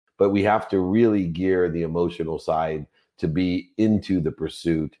but we have to really gear the emotional side to be into the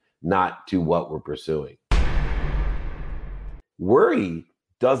pursuit, not to what we're pursuing. Worry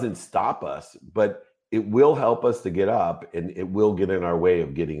doesn't stop us, but it will help us to get up, and it will get in our way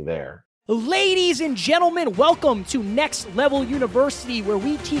of getting there. Ladies and gentlemen, welcome to Next Level University, where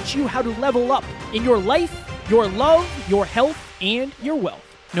we teach you how to level up in your life, your love, your health, and your wealth.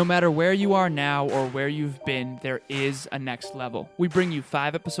 No matter where you are now or where you've been, there is a next level. We bring you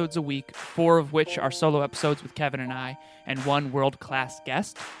 5 episodes a week, 4 of which are solo episodes with Kevin and I, and 1 world-class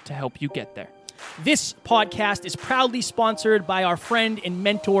guest to help you get there. This podcast is proudly sponsored by our friend and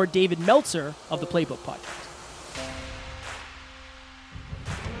mentor, David Meltzer of the Playbook Podcast.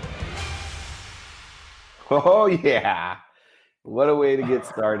 Oh, yeah. What a way to get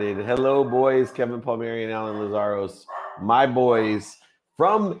started. Hello, boys. Kevin Palmieri and Alan Lazaros, my boys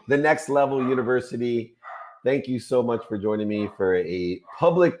from the Next Level University. Thank you so much for joining me for a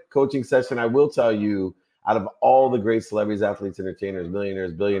public coaching session. I will tell you, out of all the great celebrities, athletes, entertainers,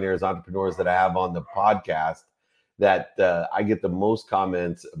 millionaires, billionaires, entrepreneurs that I have on the podcast, that I get the most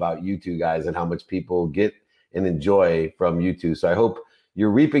comments about you two guys and how much people get and enjoy from you two. So I hope you're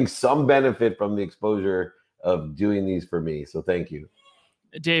reaping some benefit from the exposure of doing these for me. So thank you.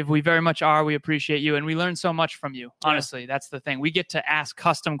 Dave, we very much are. We appreciate you, and we learn so much from you. Honestly, that's the thing. We get to ask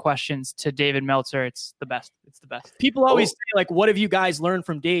custom questions to David Meltzer. It's the best. It's the best. People always say, like, what have you guys learned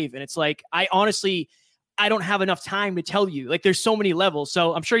from Dave? And it's like, I don't have enough time to tell you. Like, there's so many levels.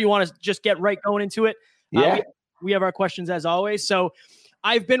 So I'm sure you want to just get right going into it. Yeah. We have our questions as always. So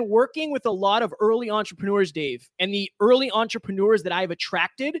I've been working with a lot of early entrepreneurs, Dave, and the early entrepreneurs that I've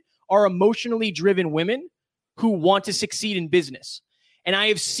attracted are emotionally driven women who want to succeed in business. And I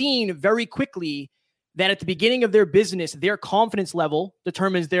have seen very quickly that at the beginning of their business, their confidence level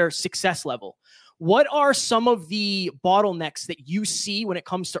determines their success level. What are some of the bottlenecks that you see when it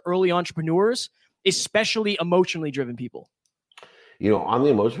comes to early entrepreneurs, especially emotionally driven people? You know, on the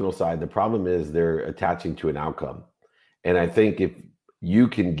emotional side, the problem is they're attaching to an outcome. And I think if you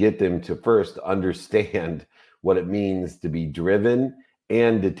can get them to first understand what it means to be driven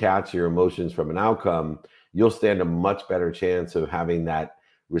and detach your emotions from an outcome, you'll stand a much better chance of having that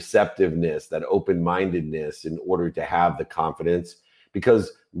receptiveness, that open-mindedness in order to have the confidence.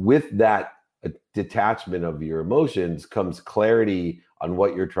 Because with that detachment of your emotions comes clarity on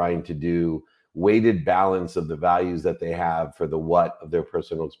what you're trying to do, weighted balance of the values that they have for the what of their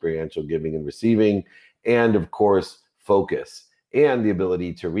personal experiential giving and receiving, and of course, focus and the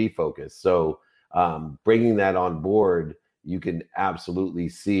ability to refocus. So bringing that on board, you can absolutely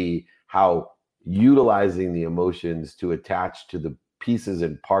see how utilizing the emotions to attach to the pieces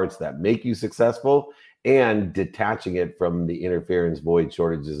and parts that make you successful and detaching it from the interference, void,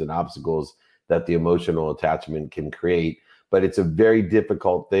 shortages, and obstacles that the emotional attachment can create. But it's a very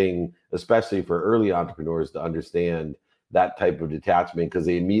difficult thing, especially for early entrepreneurs, to understand that type of detachment, because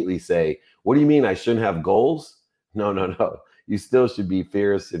they immediately say, what do you mean I shouldn't have goals? No. You still should be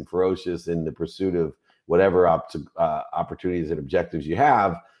fierce and ferocious in the pursuit of whatever opportunities and objectives you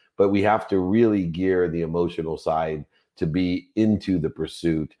have. But we have to really gear the emotional side to be into the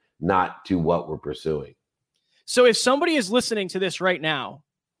pursuit, not to what we're pursuing. So if somebody is listening to this right now,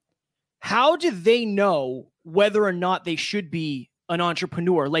 how do they know whether or not they should be an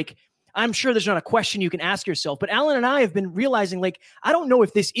entrepreneur? Like, I'm sure there's not a question you can ask yourself, but Alan and I have been realizing, like, I don't know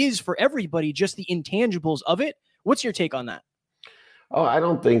if this is for everybody, just the intangibles of it. What's your take on that? Oh, I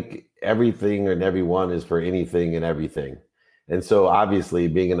don't think everything and everyone is for anything and everything. And so obviously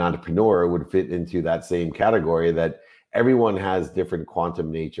being an entrepreneur would fit into that same category, that everyone has different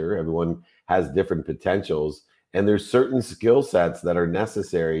quantum nature. Everyone has different potentials. And there's certain skill sets that are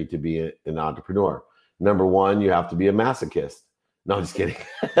necessary to be an entrepreneur. Number one, you have to be a masochist. No, I'm just kidding.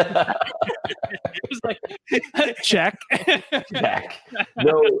 It was like, check. Check.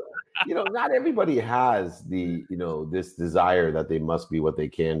 No, not everybody has this desire that they must be what they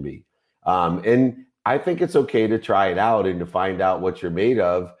can be. And I think it's okay to try it out and to find out what you're made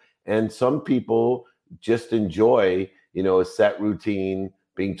of. And some people just enjoy, a set routine,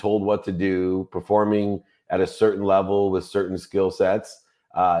 being told what to do, performing at a certain level with certain skill sets.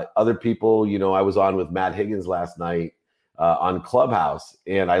 Other people, I was on with Matt Higgins last night on Clubhouse,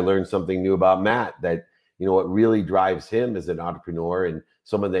 and I learned something new about Matt, that, what really drives him as an entrepreneur and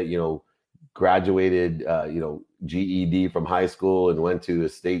someone that, graduated, GED from high school and went to a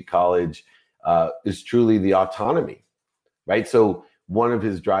state college, is truly the autonomy, right? So one of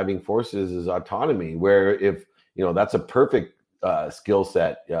his driving forces is autonomy, where if, that's a perfect skill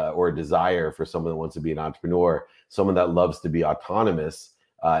set or a desire for someone that wants to be an entrepreneur, someone that loves to be autonomous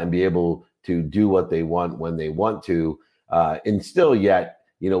and be able to do what they want when they want to, and still yet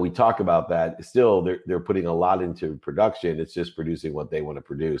we talk about that. Still, they're putting a lot into production. It's just producing what they want to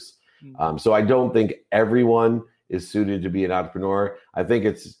produce. So I don't think everyone is suited to be an entrepreneur. I think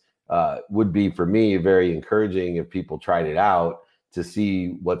it's would be, for me, very encouraging if people tried it out to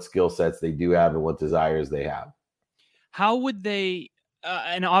see what skill sets they do have and what desires they have. How would they,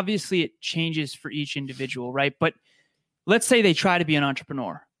 and obviously it changes for each individual, right? But let's say they try to be an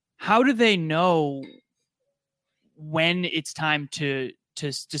entrepreneur. How do they know when it's time to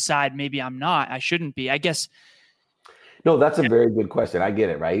decide, maybe I shouldn't be? I guess. No, that's a very good question. I get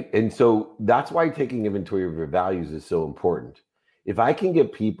it, right? And so that's why taking inventory of your values is so important. If I can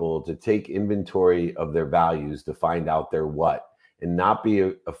get people to take inventory of their values to find out their what, and not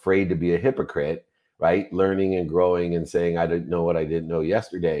be afraid to be a hypocrite, right? Learning and growing and saying, I didn't know what I didn't know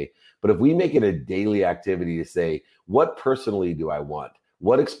yesterday. But if we make it a daily activity to say, what personally do I want?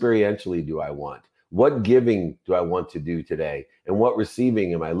 What experientially do I want? What giving do I want to do today? And what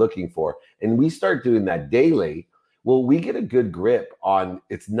receiving am I looking for? And we start doing that daily. Well, we get a good grip on,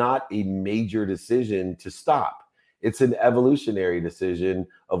 it's not a major decision to stop. It's an evolutionary decision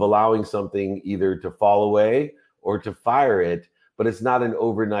of allowing something either to fall away or to fire it. But it's not an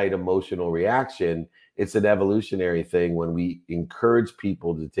overnight emotional reaction. It's an evolutionary thing when we encourage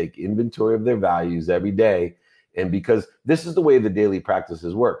people to take inventory of their values every day. And because this is the way the daily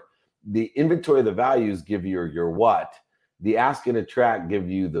practices work. The inventory of the values give you your what, the ask and attract give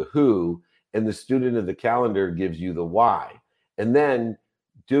you the who, and the student of the calendar gives you the why. And then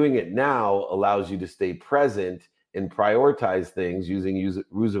doing it now allows you to stay present and prioritize things using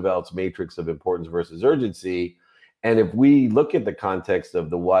Roosevelt's matrix of importance versus urgency. And if we look at the context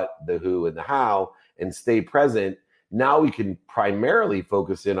of the what, the who, and the how, and stay present, now we can primarily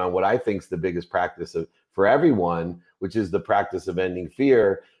focus in on what I think is the biggest practice for everyone, which is the practice of ending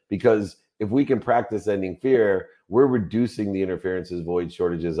fear. Because if we can practice ending fear, we're reducing the interferences, voids,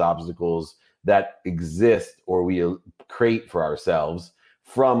 shortages, obstacles that exist or we create for ourselves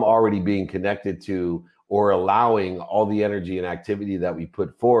from already being connected to or allowing all the energy and activity that we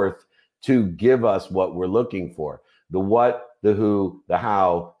put forth to give us what we're looking for. The what, the who, the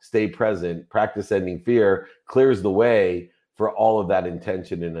how, stay present, practice ending fear clears the way for all of that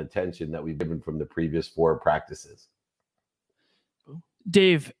intention and attention that we've given from the previous 4 practices.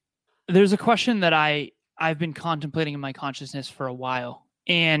 Dave, there's a question that I've been contemplating in my consciousness for a while.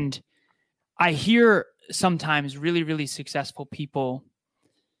 And I hear sometimes really, really successful people,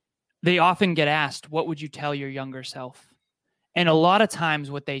 they often get asked, what would you tell your younger self? And a lot of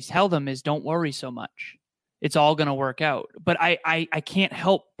times what they tell them is, don't worry so much. It's all going to work out. But I can't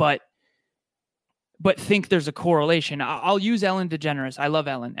help but think there's a correlation. I'll use Ellen DeGeneres. I love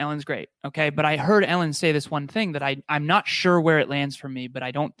Ellen. Ellen's great. Okay. But I heard Ellen say this one thing that I'm not sure where it lands for me, but I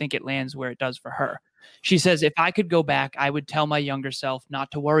don't think it lands where it does for her. She says, if I could go back, I would tell my younger self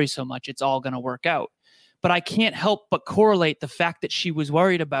not to worry so much. It's all going to work out. But I can't help but correlate the fact that she was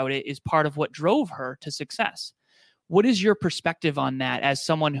worried about it is part of what drove her to success. What is your perspective on that as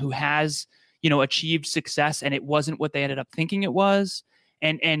someone who has, achieved success and it wasn't what they ended up thinking it was,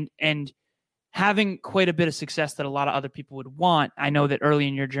 and having quite a bit of success that a lot of other people would want? I know that early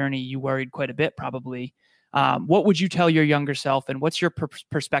in your journey, you worried quite a bit, probably. What would you tell your younger self, and what's your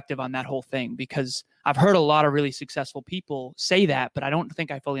perspective on that whole thing? Because I've heard a lot of really successful people say that, but I don't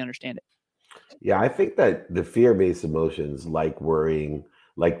think I fully understand it. Yeah, I think that the fear-based emotions, like worrying,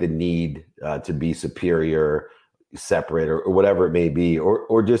 like the need to be superior, separate, or whatever it may be,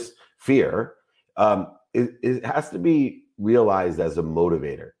 or just fear, it has to be realized as a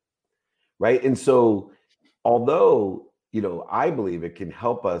motivator, right? And so, although I believe it can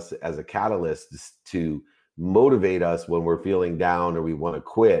help us as a catalyst to motivate us when we're feeling down or we want to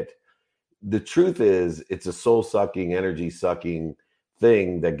quit, the truth is it's a soul-sucking, energy-sucking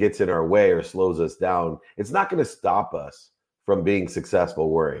thing that gets in our way or slows us down. It's not going to stop us from being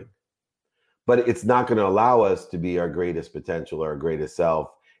successful worrying, but it's not going to allow us to be our greatest potential or our greatest self.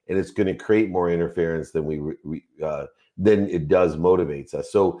 And it's going to create more interference than than it does motivates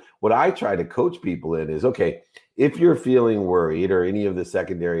us. So what I try to coach people in is, okay, if you're feeling worried or any of the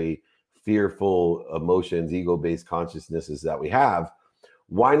secondary fearful emotions, ego-based consciousnesses that we have,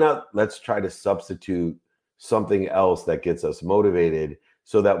 why not let's try to substitute something else that gets us motivated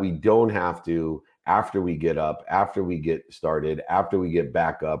so that we don't have to, after we get up, after we get started, after we get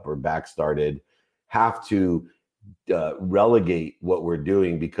back up or back started, have to relegate what we're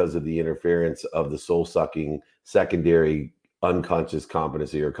doing because of the interference of the soul-sucking secondary unconscious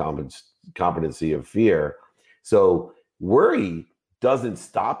competency or competency of fear. So worry doesn't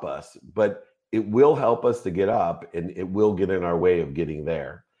stop us, but it will help us to get up, and it will get in our way of getting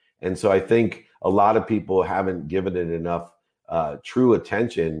there. And so I think a lot of people haven't given it enough true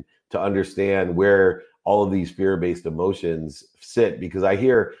attention to understand where all of these fear-based emotions sit, because I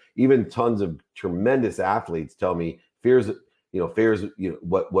hear even tons of tremendous athletes tell me fear's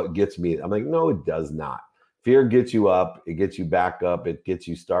what gets me. I'm like, no, it does not. Fear gets you up, it gets you back up, it gets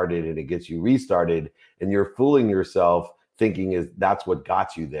you started, and it gets you restarted, and you're fooling yourself thinking that's what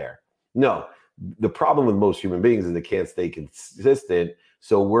got you there. No, the problem with most human beings is they can't stay consistent.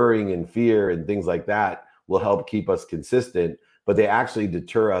 So worrying and fear and things like that will help keep us consistent, but they actually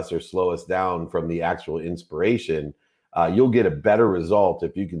deter us or slow us down from the actual inspiration. You'll get a better result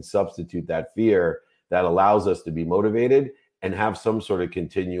if you can substitute that fear that allows us to be motivated and have some sort of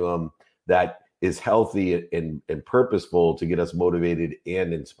continuum that is healthy and purposeful to get us motivated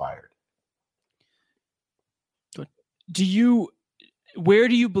and inspired. Where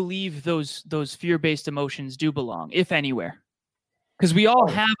do you believe those fear-based emotions do belong, if anywhere? Because we all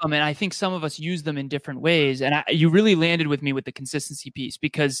have them, and I think some of us use them in different ways. And you really landed with me with the consistency piece,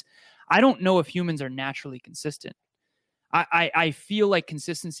 because I don't know if humans are naturally consistent. I feel like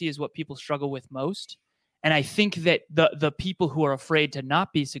consistency is what people struggle with most. And I think that the people who are afraid to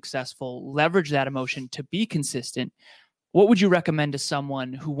not be successful leverage that emotion to be consistent. What would you recommend to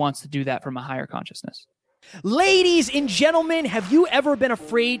someone who wants to do that from a higher consciousness? Ladies and gentlemen, have you ever been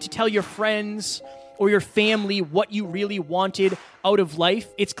afraid to tell your friends or your family what you really wanted out of life?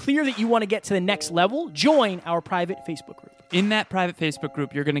 It's clear that you want to get to the next level. Join our private Facebook group. In that private Facebook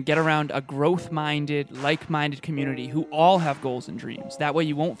group, you're going to get around a growth-minded, like-minded community who all have goals and dreams. That way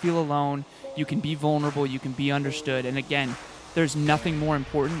you won't feel alone. You can be vulnerable. You can be understood. And again, there's nothing more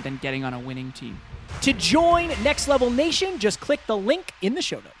important than getting on a winning team. To join Next Level Nation, just click the link in the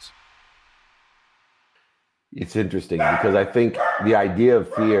show notes. It's interesting because I think the idea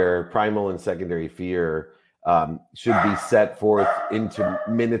of fear, primal and secondary fear, should be set forth into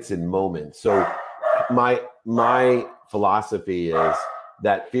minutes and moments. So my philosophy is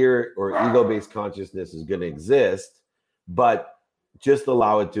that fear or ego-based consciousness is going to exist, but just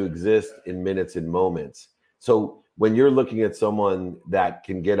allow it to exist in minutes and moments. So when you're looking at someone that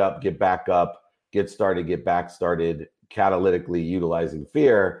can get up, get back up, get started, get back started, catalytically utilizing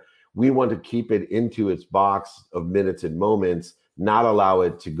fear, we want to keep it into its box of minutes and moments, not allow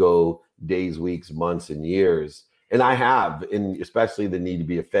it to go days, weeks, months, and years. And I have, and especially the need to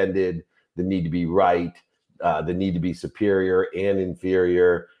be offended, the need to be right, the need to be superior and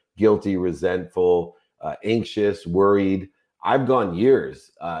inferior, guilty, resentful, anxious, worried. I've gone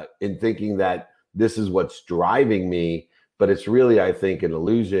years in thinking that this is what's driving me, but it's really, I think, an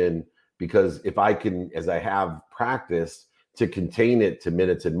illusion, because if I can, as I have practiced, to contain it to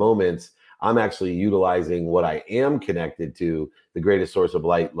minutes and moments, I'm actually utilizing what I am connected to, the greatest source of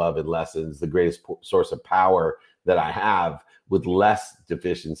light, love, and lessons, the greatest source of power that I have, with less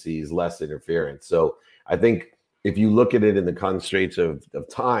deficiencies, less interference. So I think if you look at it in the constraints of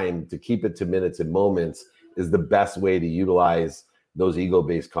time, to keep it to minutes and moments is the best way to utilize those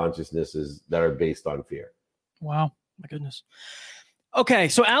ego-based consciousnesses that are based on fear. Wow, my goodness. Okay,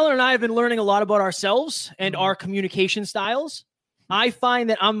 so Alan and I have been learning a lot about ourselves and our communication styles. I find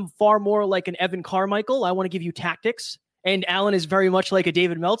that I'm far more like an Evan Carmichael. I want to give you tactics. And Alan is very much like a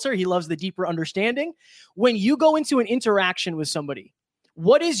David Meltzer. He loves the deeper understanding. When you go into an interaction with somebody,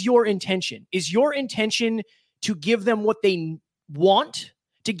 what is your intention? Is your intention to give them what they want,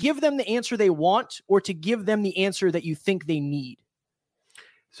 to give them the answer they want, or to give them the answer that you think they need?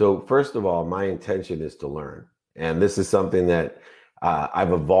 So first of all, my intention is to learn. And this is something that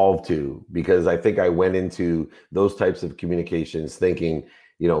I've evolved to, because I think I went into those types of communications thinking,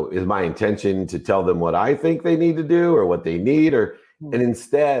 is my intention to tell them what I think they need to do or what they need? And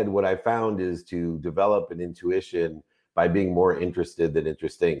instead, what I found is to develop an intuition by being more interested than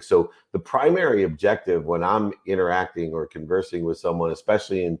interesting. So the primary objective when I'm interacting or conversing with someone,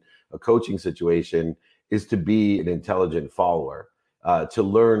 especially in a coaching situation, is to be an intelligent follower, to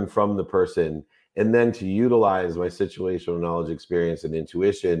learn from the person, and then to utilize my situational knowledge, experience, and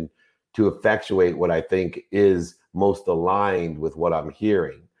intuition to effectuate what I think is most aligned with what I'm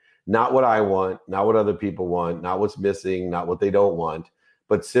hearing. Not what I want, not what other people want, not what's missing, not what they don't want,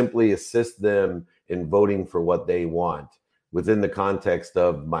 but simply assist them in voting for what they want within the context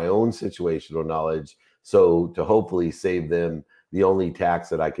of my own situational knowledge. So to hopefully save them the only tax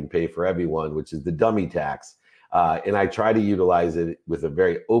that I can pay for everyone, which is the dummy tax. And I try to utilize it with a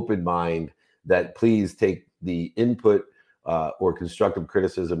very open mind, that please take the input or constructive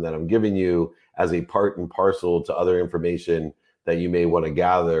criticism that I'm giving you as a part and parcel to other information that you may want to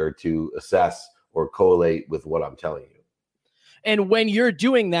gather to assess or collate with what I'm telling you. And when you're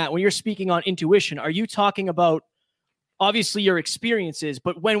doing that, when you're speaking on intuition, are you talking about obviously your experiences,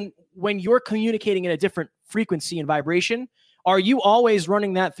 but when you're communicating in a different frequency and vibration, Are you always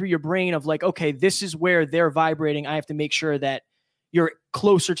running that through your brain of like, okay, this is where they're vibrating. I have to make sure that you're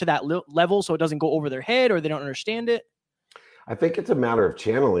closer to that level so it doesn't go over their head or they don't understand it? I think it's a matter of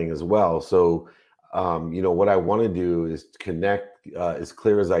channeling as well. So, what I want to do is connect as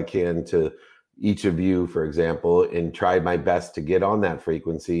clear as I can to each of you, for example, and try my best to get on that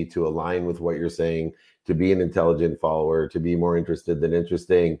frequency, to align with what you're saying, to be an intelligent follower, to be more interested than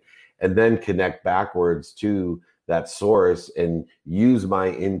interesting, and then connect backwards to that source and use my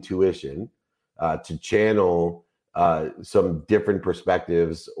intuition to channel some different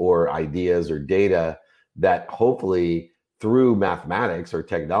perspectives or ideas or data that hopefully through mathematics or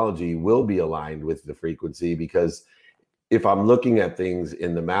technology will be aligned with the frequency. Because if I'm looking at things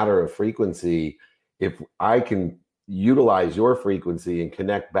in the matter of frequency, if I can utilize your frequency and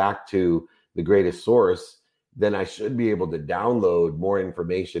connect back to the greatest source, then I should be able to download more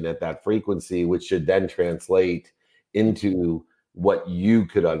information at that frequency, which should then translate into what you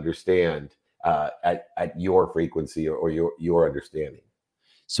could understand at your frequency or your understanding.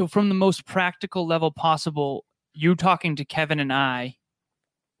 So from the most practical level possible, you talking to Kevin and I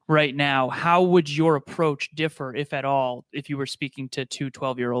right now, how would your approach differ, if at all, if you were speaking to two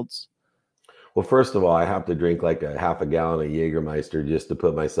 12-year-olds? Well, first of all, I have to drink like a half a gallon of Jägermeister just to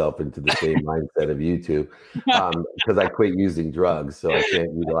put myself into the same mindset of you two, because I quit using drugs, so I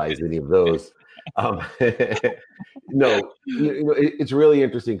can't utilize any of those. No, it's really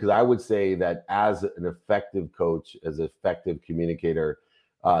interesting because I would say that as an effective coach, as an effective communicator,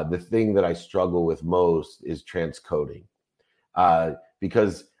 the thing that I struggle with most is transcoding,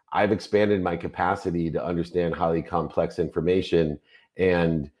 because I've expanded my capacity to understand highly complex information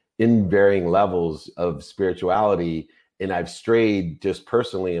and in varying levels of spirituality. And I've strayed just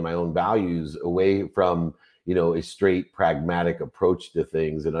personally in my own values away from, a straight pragmatic approach to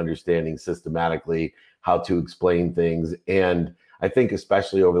things and understanding systematically how to explain things. And I think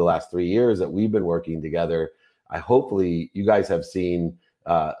especially over the last 3 years that we've been working together, hopefully you guys have seen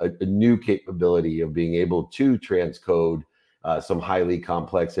a new capability of being able to transcode some highly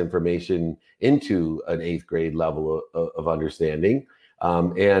complex information into an 8th grade level of understanding.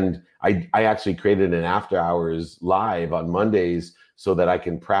 And I actually created an after hours live on Mondays so that I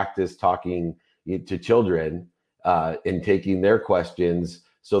can practice talking to children and taking their questions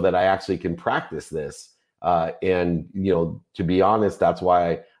so that I actually can practice this. And, to be honest, that's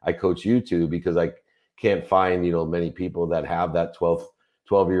why I coach you two, because I can't find, many people that have that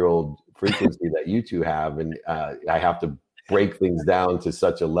 12-year-old frequency that you two have. And I have to break things down to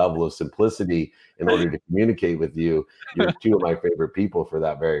such a level of simplicity in order to communicate with you. You're two of my favorite people for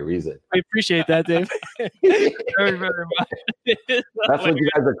that very reason. I appreciate that, Dave. Very, very much. That's what you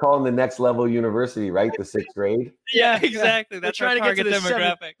guys are calling the next level university, right? The 6th grade? Yeah, exactly. That's trying our to get target to the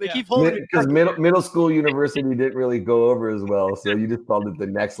demographic. They Yeah. keep holding Because middle school university didn't really go over as well. So you just called it the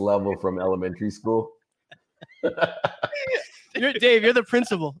next level from elementary school. Dave, you're the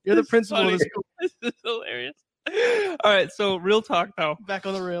principal. You're the principal of the school. This is hilarious. All right, so real talk now. Back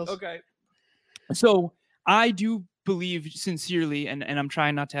on the rails. Okay. So I do believe sincerely, and I'm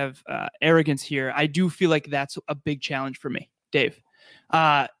trying not to have arrogance here, I do feel like that's a big challenge for me, Dave.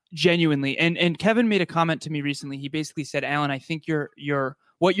 Genuinely. And Kevin made a comment to me recently. He basically said, Alan, I think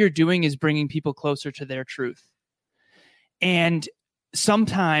what you're doing is bringing people closer to their truth. And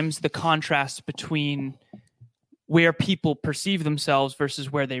sometimes the contrast between where people perceive themselves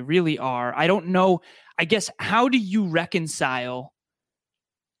versus where they really are, I don't know. I guess, how do you reconcile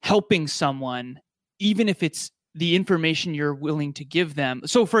helping someone, even if it's the information you're willing to give them?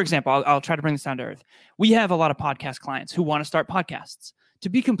 So, for example, I'll try to bring this down to earth. We have a lot of podcast clients who want to start podcasts. To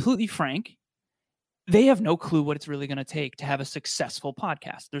be completely frank, they have no clue what it's really going to take to have a successful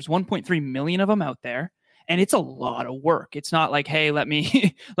podcast. There's 1.3 million of them out there, and it's a lot of work. It's not like, hey, let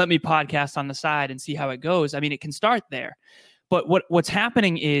me podcast on the side and see how it goes. I mean, it can start there. But what's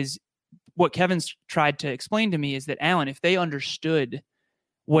happening is, what Kevin's tried to explain to me is that, Alan, if they understood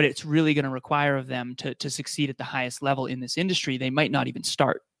what it's really going to require of them to succeed at the highest level in this industry, they might not even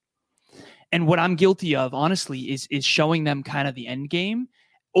start. And what I'm guilty of, honestly, is showing them kind of the end game,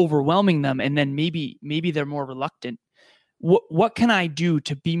 overwhelming them, and then maybe they're more reluctant. What can I do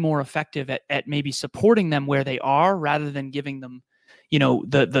to be more effective at maybe supporting them where they are, rather than giving them,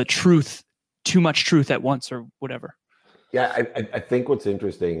 the truth, too much truth at once or whatever? Yeah, I think what's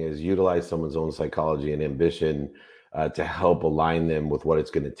interesting is utilize someone's own psychology and ambition to help align them with what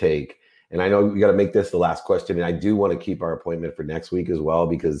it's going to take. And I know we got to make this the last question, and I do want to keep our appointment for next week as well,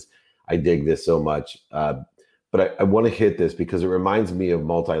 because I dig this so much. But I want to hit this because it reminds me of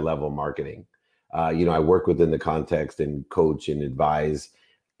multi-level marketing. I work within the context and coach and advise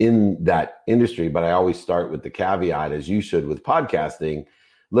in that industry, but I always start with the caveat, as you should with podcasting.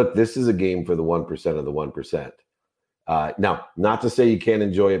 Look, this is a game for the 1% of the 1%. Now, not to say you can't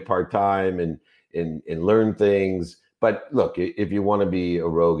enjoy it part-time and learn things, but look, if you want to be a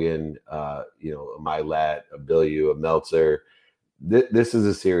Rogan, a Milet, a Bilyeu, a Meltzer, this is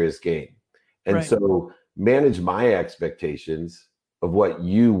a serious game. And Right. So manage my expectations of what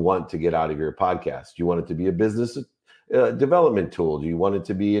you want to get out of your podcast. You want it to be a business development tool? Do you want it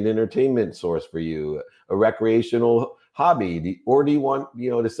to be an entertainment source for you, a recreational hobby? Or do you want,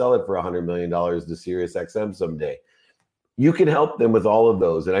 to sell it for $100 million to Sirius XM someday? You can help them with all of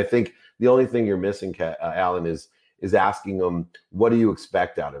those. And I think the only thing you're missing, Alan, is asking them, what do you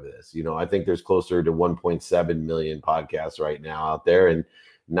expect out of this? I think there's closer to 1.7 million podcasts right now out there, and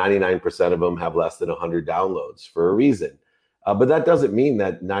 99% of them have less than 100 downloads for a reason. But that doesn't mean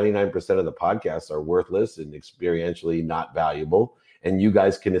that 99% of the podcasts are worthless and experientially not valuable. And you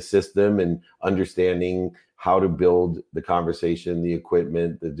guys can assist them in understanding how to build the conversation, the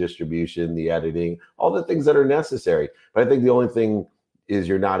equipment, the distribution, the editing, all the things that are necessary. But I think the only thing is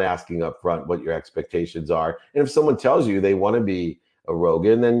you're not asking up front what your expectations are. And if someone tells you they want to be a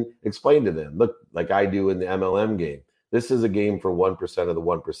Rogan, then explain to them, look, like I do in the MLM game, this is a game for 1% of the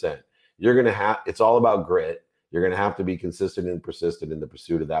 1%. It's all about grit. You're going to have to be consistent and persistent in the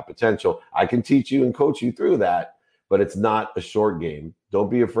pursuit of that potential. I can teach you and coach you through that, but it's not a short game.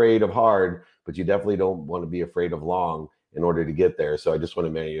 Don't be afraid of hard, but you definitely don't want to be afraid of long in order to get there. So I just want to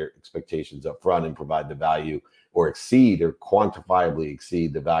manage your expectations up front and provide the value or exceed or quantifiably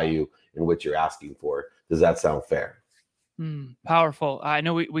exceed the value in which you're asking for. Does that sound fair? Powerful. I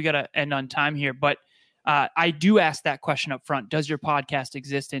know we got to end on time here, but I do ask that question up front. Does your podcast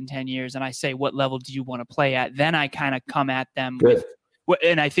exist in 10 years? And I say, what level do you want to play at? Then I kind of come at them with,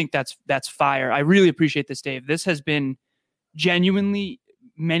 and I think that's fire. I really appreciate this, Dave. This has been genuinely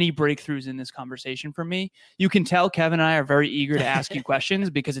many breakthroughs in this conversation for me. You can tell Kevin and I are very eager to ask you questions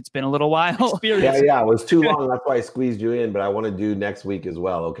because it's been a little while. Yeah, it was too long. That's why I squeezed you in, but I want to do next week as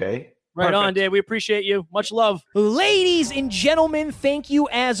well. Okay. Right Perfect. On, Dave. We appreciate you. Much love. Ladies and gentlemen, thank you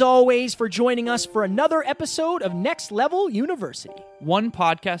as always for joining us for another episode of Next Level University. One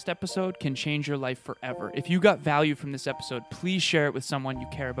podcast episode can change your life forever. If you got value from this episode, please share it with someone you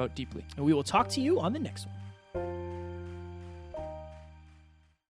care about deeply. And we will talk to you on the next one.